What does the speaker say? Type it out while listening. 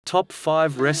Top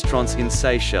 5 Restaurants in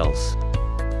Seychelles.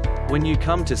 When you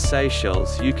come to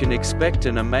Seychelles, you can expect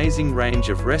an amazing range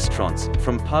of restaurants,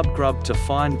 from pub grub to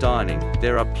fine dining.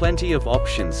 There are plenty of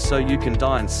options so you can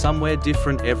dine somewhere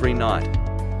different every night.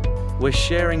 We're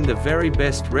sharing the very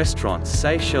best restaurants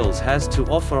Seychelles has to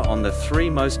offer on the 3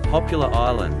 most popular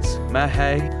islands,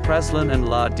 Mahe, Praslin and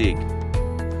La Digue.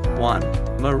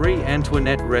 1. Marie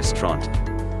Antoinette Restaurant.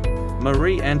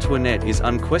 Marie Antoinette is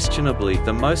unquestionably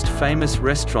the most famous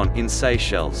restaurant in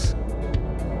Seychelles.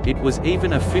 It was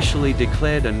even officially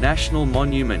declared a national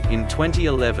monument in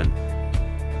 2011.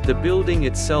 The building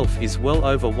itself is well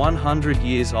over 100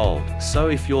 years old, so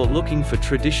if you're looking for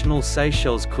traditional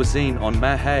Seychelles cuisine on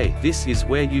Mahe, this is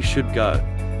where you should go.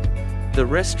 The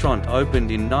restaurant opened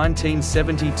in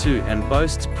 1972 and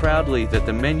boasts proudly that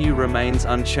the menu remains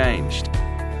unchanged.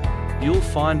 You'll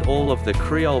find all of the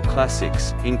Creole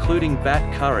classics, including bat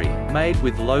curry, made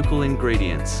with local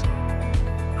ingredients.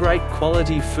 Great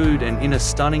quality food and in a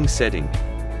stunning setting.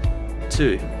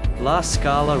 2. La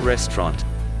Scala Restaurant.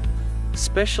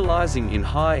 Specializing in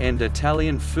high-end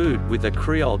Italian food with a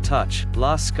Creole touch,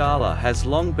 La Scala has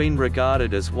long been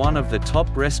regarded as one of the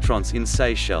top restaurants in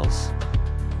Seychelles.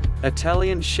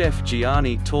 Italian chef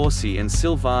Gianni Torsi and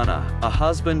Silvana, a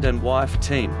husband and wife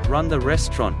team, run the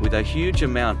restaurant with a huge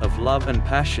amount of love and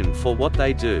passion for what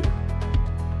they do.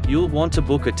 You'll want to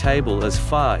book a table as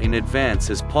far in advance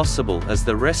as possible as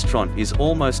the restaurant is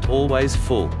almost always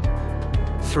full.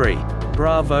 3.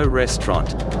 Bravo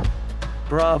Restaurant.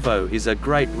 Bravo is a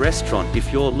great restaurant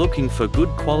if you're looking for good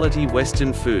quality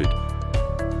Western food.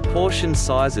 Portion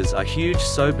sizes are huge,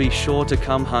 so be sure to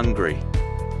come hungry.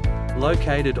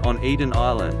 Located on Eden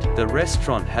Island, the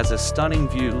restaurant has a stunning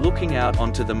view looking out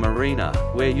onto the marina,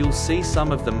 where you'll see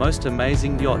some of the most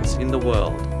amazing yachts in the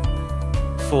world.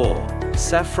 4.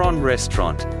 Saffron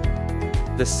Restaurant.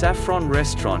 The Saffron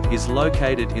Restaurant is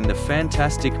located in the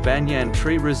fantastic Banyan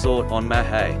Tree Resort on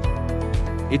Mahe.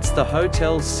 It's the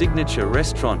hotel's signature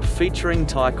restaurant featuring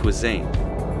Thai cuisine.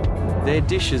 Their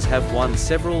dishes have won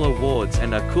several awards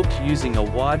and are cooked using a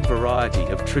wide variety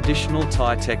of traditional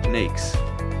Thai techniques.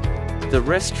 The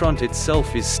restaurant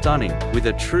itself is stunning, with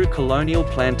a true colonial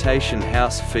plantation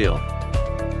house feel.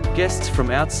 Guests from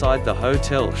outside the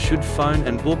hotel should phone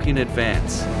and book in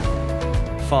advance.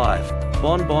 5.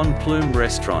 Bon Bon Plume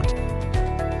Restaurant.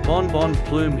 Bon Bon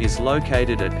Plume is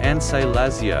located at Anse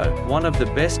Lazio, one of the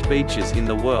best beaches in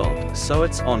the world, so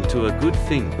it's on to a good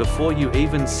thing before you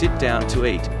even sit down to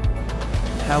eat.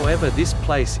 However, this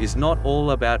place is not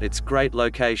all about its great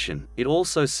location, it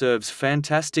also serves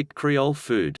fantastic Creole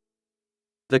food.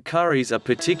 The curries are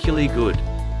particularly good.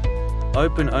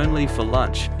 Open only for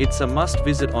lunch, it's a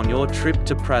must-visit on your trip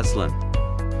to Praslin.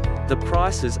 The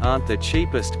prices aren't the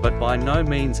cheapest but by no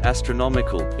means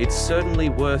astronomical. It's certainly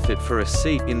worth it for a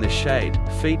seat in the shade,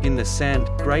 feet in the sand,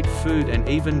 great food and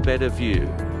even better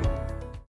view.